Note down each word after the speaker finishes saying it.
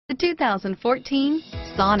The 2014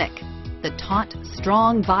 Sonic. The taut,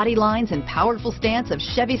 strong body lines and powerful stance of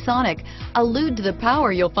Chevy Sonic allude to the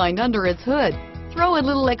power you'll find under its hood. Throw a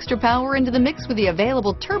little extra power into the mix with the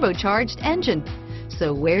available turbocharged engine.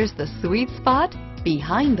 So where's the sweet spot?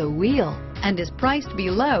 Behind the wheel, and is priced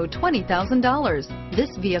below $20,000.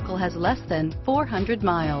 This vehicle has less than 400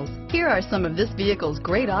 miles. Here are some of this vehicle's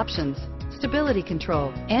great options: stability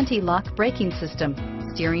control, anti-lock braking system,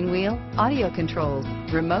 steering wheel audio controls,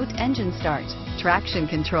 remote engine start, traction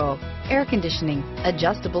control, air conditioning,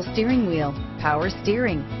 adjustable steering wheel, power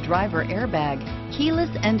steering, driver airbag, keyless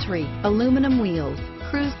entry, aluminum wheels,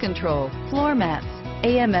 cruise control, floor mats,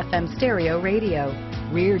 AM/FM stereo radio,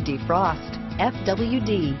 rear defrost,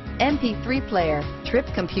 FWD, MP3 player, trip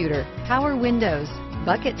computer, power windows,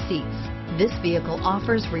 bucket seats. This vehicle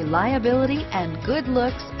offers reliability and good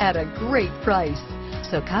looks at a great price.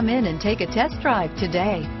 So come in and take a test drive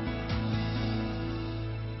today.